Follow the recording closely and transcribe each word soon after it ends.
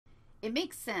it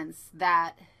makes sense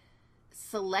that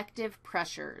selective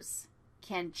pressures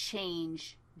can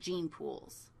change gene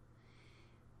pools.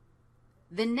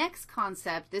 The next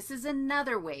concept, this is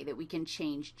another way that we can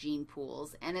change gene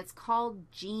pools, and it's called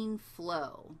gene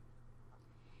flow.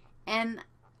 And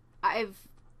I've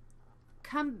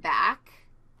come back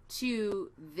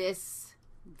to this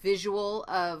visual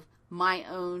of my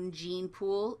own gene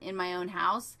pool in my own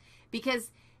house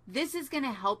because this is going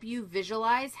to help you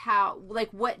visualize how,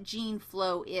 like, what gene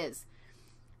flow is.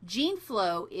 Gene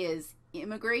flow is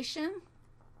immigration.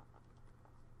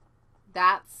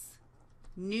 That's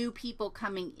new people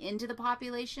coming into the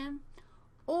population,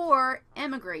 or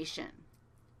emigration,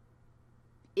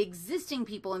 existing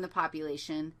people in the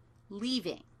population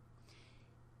leaving.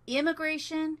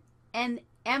 Immigration and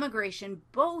emigration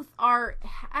both are,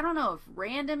 I don't know if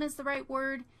random is the right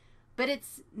word, but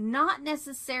it's not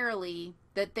necessarily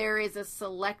that there is a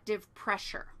selective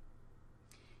pressure.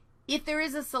 If there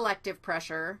is a selective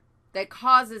pressure that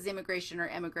causes immigration or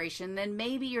emigration, then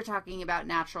maybe you're talking about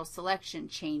natural selection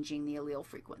changing the allele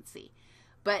frequency.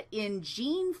 But in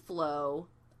gene flow,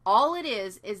 all it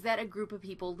is that a group of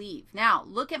people leave. Now,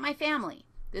 look at my family.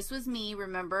 This was me,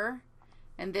 remember?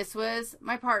 And this was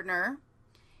my partner.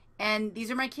 And these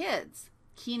are my kids,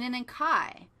 Keenan and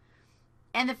Kai.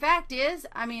 And the fact is,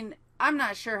 I mean, I'm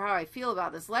not sure how I feel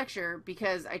about this lecture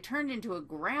because I turned into a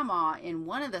grandma in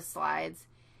one of the slides.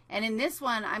 And in this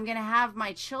one, I'm going to have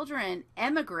my children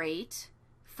emigrate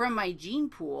from my gene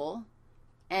pool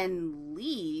and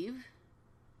leave.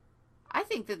 I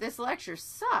think that this lecture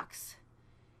sucks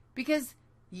because,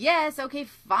 yes, okay,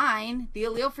 fine, the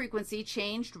allele frequency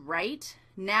changed, right?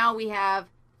 Now we have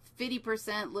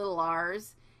 50% little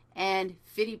r's and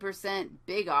 50%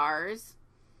 big R's.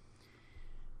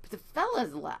 But the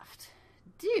fella's left.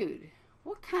 Dude,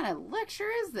 what kind of lecture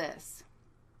is this?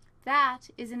 That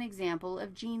is an example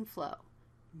of gene flow.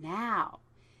 Now,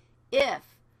 if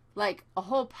like a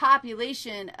whole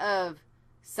population of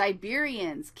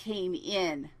Siberians came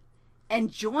in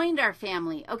and joined our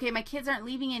family, okay, my kids aren't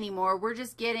leaving anymore. We're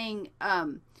just getting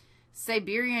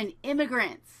Siberian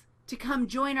immigrants to come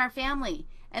join our family.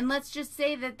 And let's just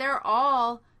say that they're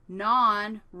all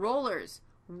non-rollers.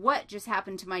 What just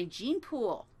happened to my gene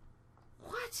pool?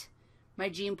 What? My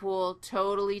gene pool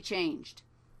totally changed.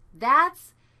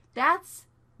 That's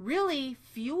really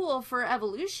fuel for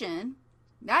evolution.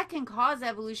 That can cause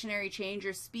evolutionary change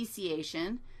or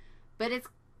speciation, but it's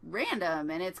random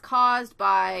and it's caused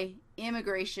by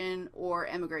immigration or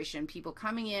emigration, people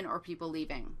coming in or people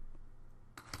leaving.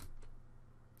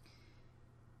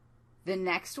 The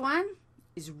next one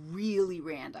is really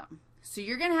random. So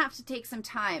you're going to have to take some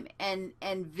time and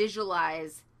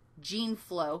visualize gene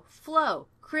flow,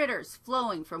 critters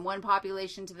flowing from one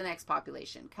population to the next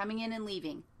population, coming in and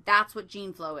leaving. That's what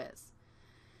gene flow is.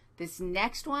 This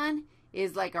next one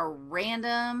is like a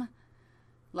random,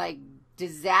 like,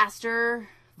 disaster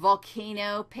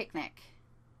volcano picnic.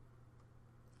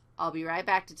 I'll be right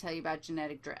back to tell you about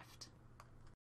genetic drift.